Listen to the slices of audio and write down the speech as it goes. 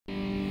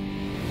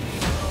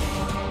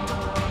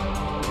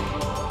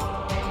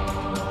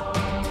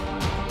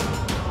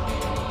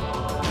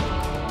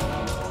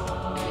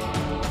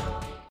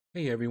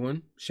Hey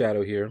everyone,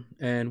 Shaedow here,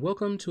 and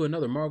welcome to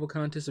another Marvel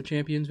Contest of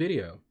Champions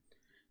video.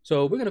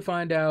 So we're going to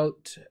find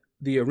out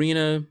the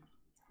arena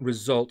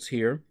results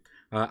here.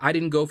 I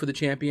didn't go for the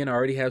champion. I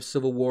already have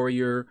Civil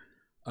Warrior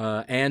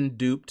and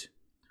duped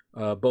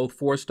both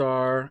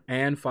 4-star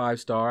and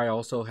 5-star. I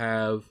also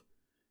have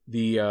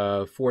the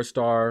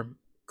 4-star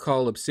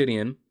Cull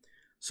Obsidian.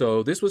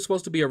 So this was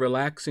supposed to be a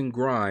relaxing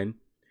grind,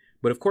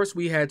 but of course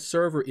we had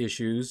server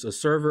issues, a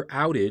server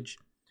outage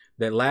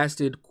that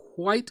lasted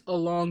quite a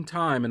long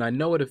time, and I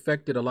know it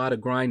affected a lot of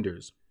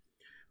grinders.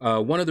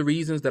 One of the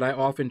reasons that I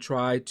often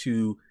try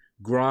to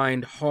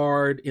grind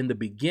hard in the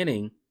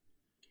beginning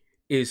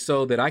is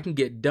so that I can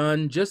get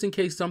done just in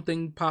case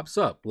something pops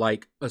up,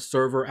 like a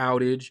server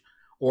outage,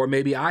 or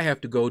maybe I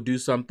have to go do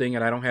something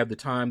and I don't have the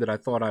time that I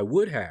thought I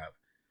would have.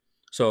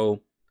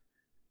 So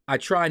I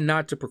try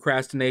not to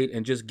procrastinate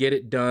and just get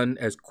it done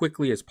as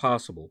quickly as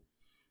possible.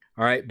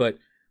 All right, but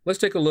let's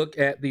take a look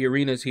at the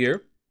arenas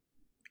here.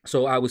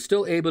 So I was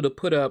still able to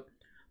put up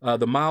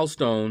the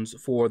milestones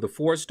for the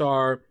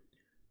 4-star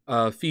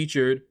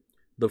featured,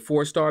 the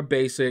 4-star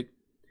basic,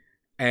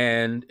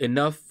 and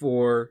enough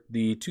for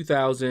the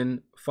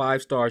 2,000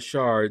 5-star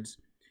shards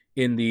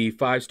in the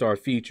 5-star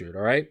featured.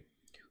 All right.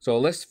 So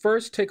let's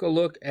first take a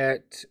look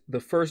at the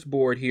first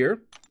board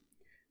here.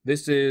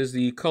 This is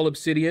the Cull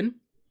Obsidian,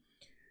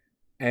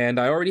 and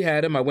I already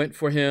had him. I went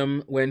for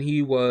him when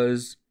he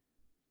was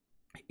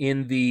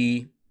in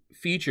the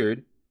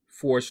featured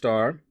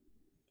 4-star.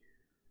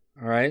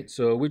 All right,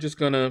 so we're just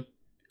gonna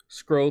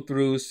scroll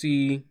through,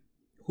 see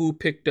who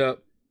picked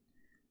up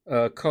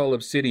Cull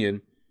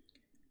Obsidian.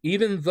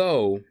 Even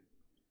though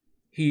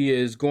he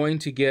is going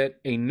to get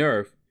a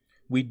nerf,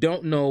 we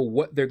don't know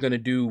what they're gonna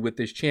do with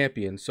this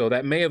champion, so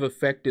that may have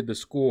affected the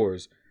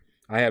scores.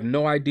 I have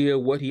no idea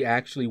what he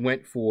actually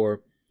went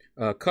for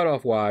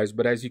cutoff-wise,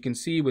 but as you can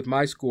see with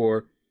my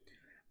score,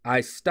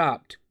 I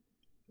stopped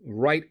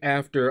right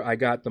after I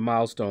got the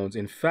milestones.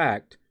 In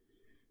fact,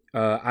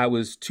 I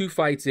was 2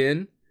 fights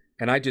in,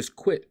 and I just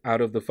quit out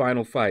of the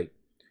final fight,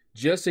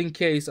 just in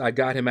case I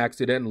got him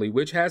accidentally,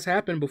 which has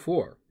happened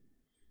before.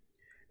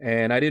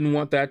 And I didn't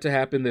want that to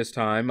happen this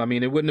time. I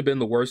mean, it wouldn't have been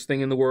the worst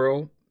thing in the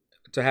world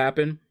to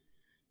happen,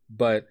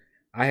 but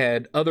I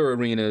had other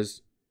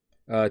arenas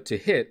to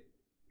hit,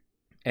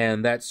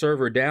 and that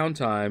server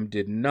downtime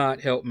did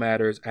not help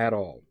matters at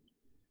all.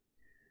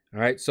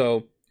 All right,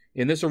 so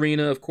in this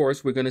arena, of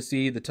course, we're going to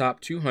see the top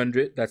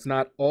 200. That's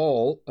not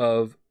all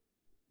of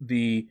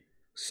the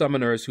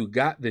summoners who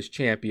got this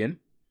champion,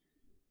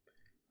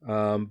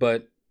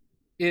 but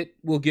it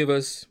will give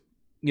us,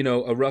 you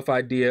know, a rough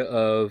idea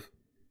of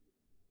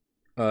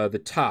the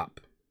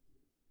top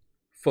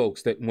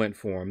folks that went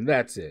for him.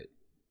 That's it.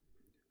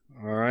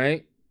 All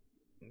right,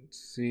 let's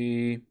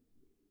see.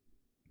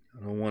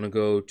 I don't want to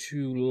go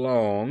too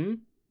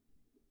long.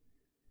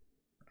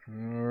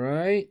 All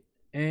right,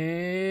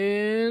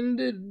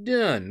 and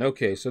done.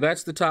 Okay, so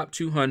that's the top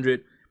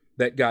 200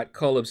 that got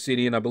Cull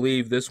Obsidian. I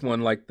believe this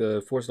one, like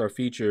the 4-star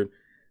featured,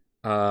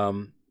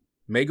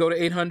 may go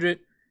to 800,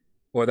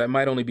 or that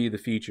might only be the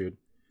featured.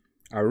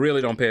 I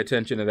really don't pay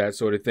attention to that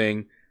sort of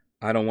thing.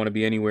 I don't want to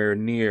be anywhere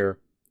near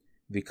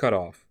the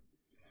cutoff.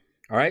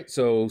 All right,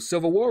 so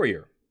Civil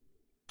Warrior.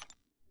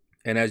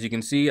 And as you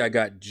can see, I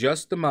got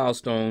just the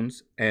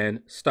milestones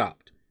and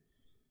stopped.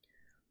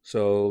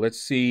 So let's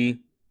see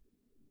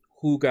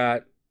who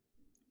got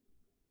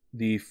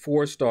the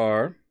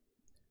 4-star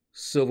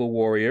Civil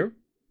Warrior.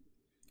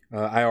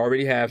 I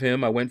already have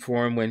him. I went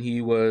for him when he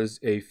was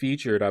a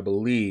featured, I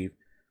believe.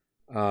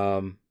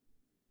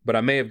 But I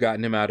may have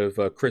gotten him out of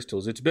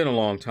crystals. It's been a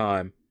long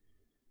time,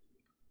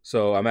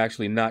 so I'm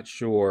actually not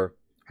sure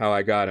how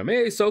I got him.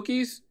 Hey,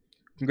 Sokies,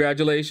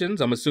 congratulations.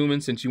 I'm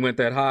assuming since you went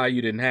that high,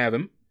 you didn't have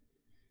him.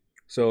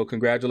 So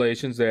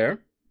congratulations there.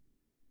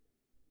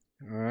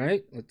 All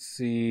right, let's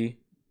see.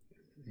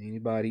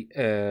 Anybody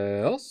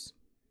else?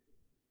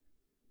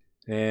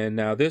 And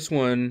now this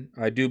one,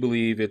 I do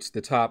believe it's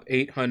the top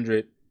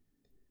 800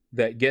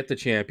 that get the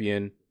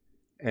champion,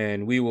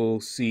 and we will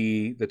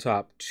see the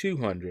top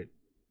 200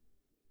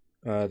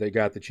 that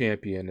got the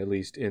champion, at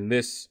least in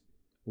this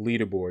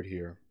leaderboard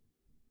here.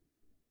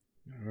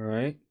 All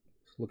right,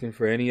 looking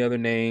for any other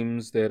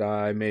names that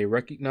I may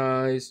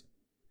recognize.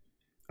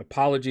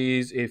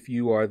 Apologies if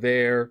you are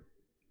there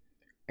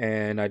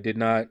and I did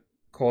not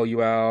call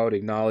you out,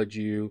 acknowledge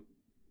you.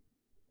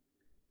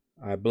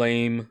 I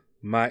blame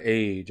my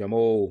age. I'm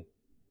old,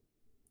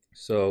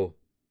 so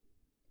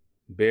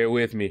bear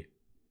with me.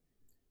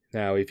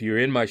 Now, if you're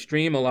in my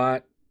stream a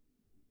lot,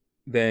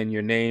 then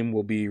your name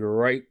will be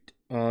right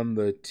on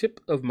the tip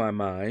of my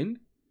mind.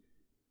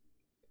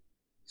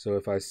 So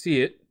if I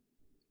see it,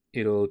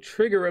 it'll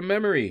trigger a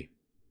memory,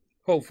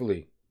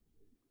 hopefully.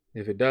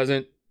 If it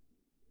doesn't,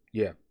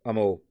 yeah, I'm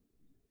old.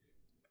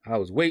 I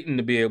was waiting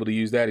to be able to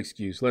use that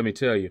excuse, let me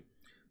tell you.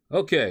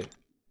 Okay.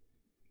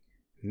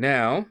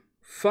 Now,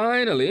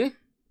 finally,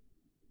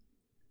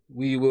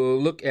 we will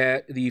look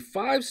at the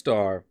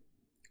 5-star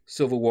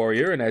Civil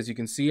Warrior, and as you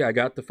can see, I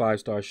got the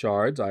 5-star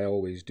shards. I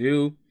always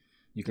do.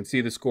 You can see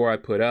the score I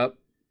put up.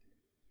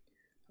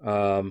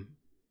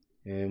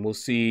 And we'll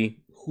see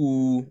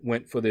who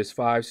went for this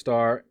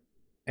 5-star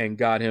and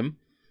got him.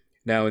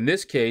 Now, in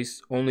this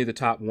case, only the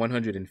top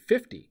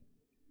 150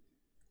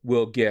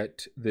 will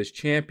get this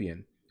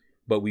champion,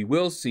 but we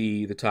will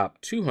see the top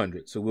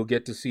 200. So we'll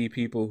get to see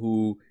people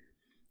who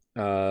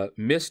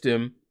missed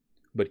him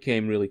but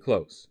came really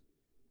close.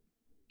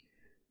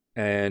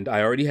 And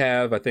I already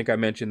have, I think I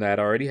mentioned that,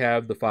 I already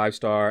have the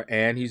 5-star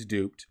and he's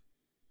duped.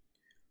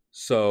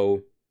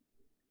 So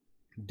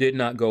did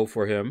not go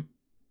for him.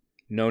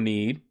 No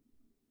need.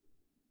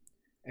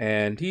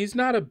 And he's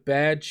not a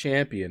bad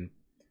champion.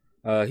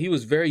 He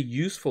was very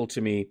useful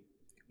to me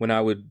when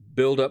I would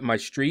build up my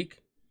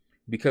streak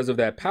because of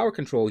that power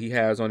control he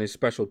has on his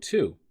special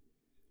 2.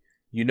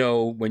 You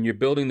know, when you're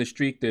building the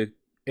streak, the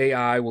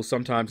AI will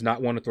sometimes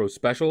not want to throw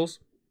specials.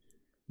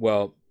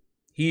 Well,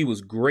 he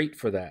was great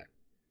for that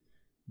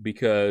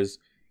because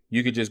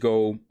you could just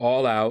go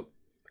all out,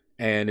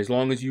 and as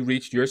long as you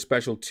reached your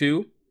special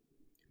 2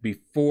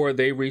 before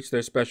they reached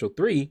their special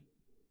 3,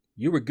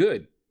 you were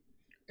good.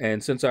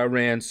 And since I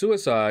ran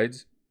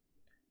suicides,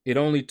 it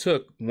only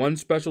took one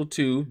special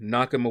 2,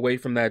 knock him away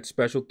from that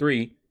special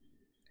 3,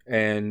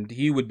 and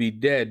he would be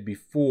dead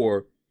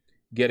before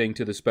getting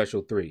to the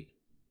special 3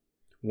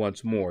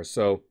 once more.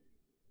 So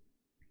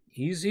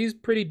he's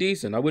pretty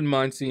decent. I wouldn't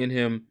mind seeing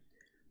him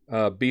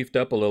beefed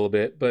up a little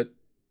bit, but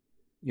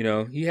you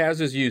know, he has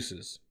his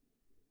uses.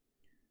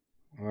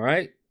 All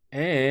right,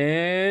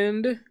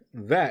 and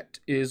that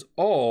is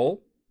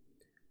all.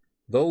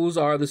 Those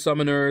are the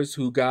summoners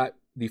who got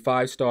the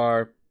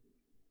 5-star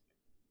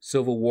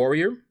Silver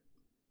Warrior.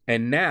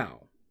 And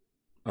now,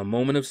 a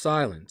moment of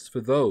silence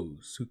for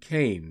those who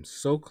came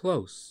so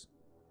close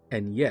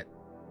and yet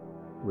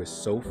were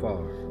so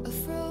far. A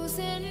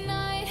frozen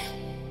night,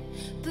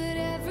 but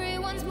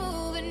everyone's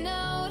moving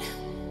out.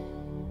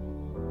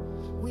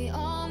 We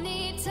all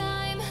need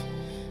time,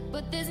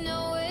 but there's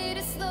no way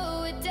to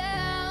slow it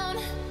down.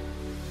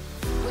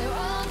 We're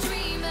all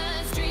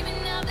dreamers,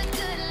 dreaming of the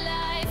good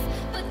life,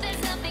 but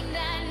there's nothing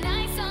that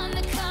nice on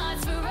the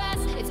cards for us.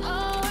 It's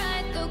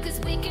alright though, 'cause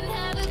we can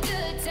have a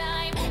good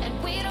time,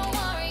 and we don't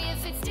worry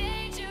if it's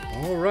dangerous.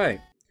 All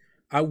right.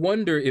 I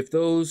wonder if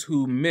those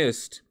who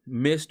missed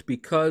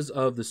because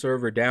of the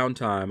server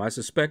downtime. I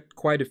suspect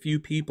quite a few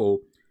people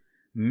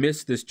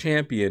missed this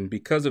champion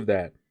because of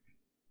that.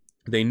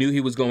 They knew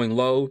he was going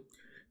low.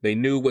 They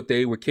knew what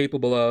they were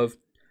capable of.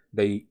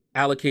 They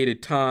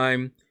allocated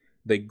time.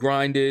 They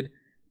grinded.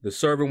 The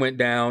server went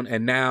down,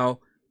 and now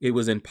it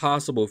was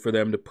impossible for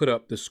them to put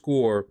up the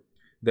score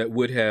that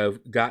would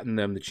have gotten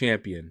them the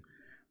champion.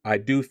 I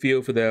do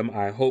feel for them.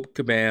 I hope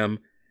Kabam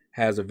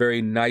has a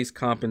very nice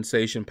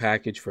compensation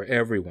package for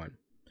everyone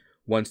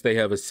once they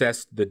have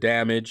assessed the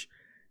damage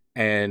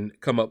and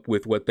come up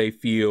with what they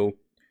feel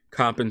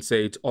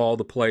compensates all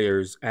the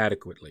players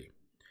adequately.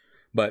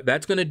 But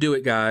that's going to do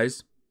it,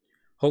 guys.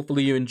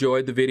 Hopefully you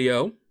enjoyed the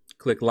video.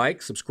 Click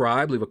like,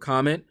 subscribe, leave a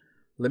comment.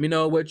 Let me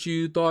know what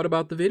you thought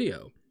about the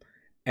video.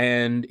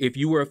 And if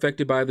you were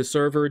affected by the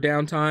server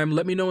downtime,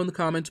 let me know in the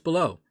comments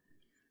below.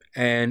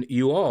 And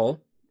you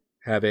all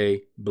have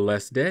a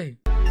blessed day.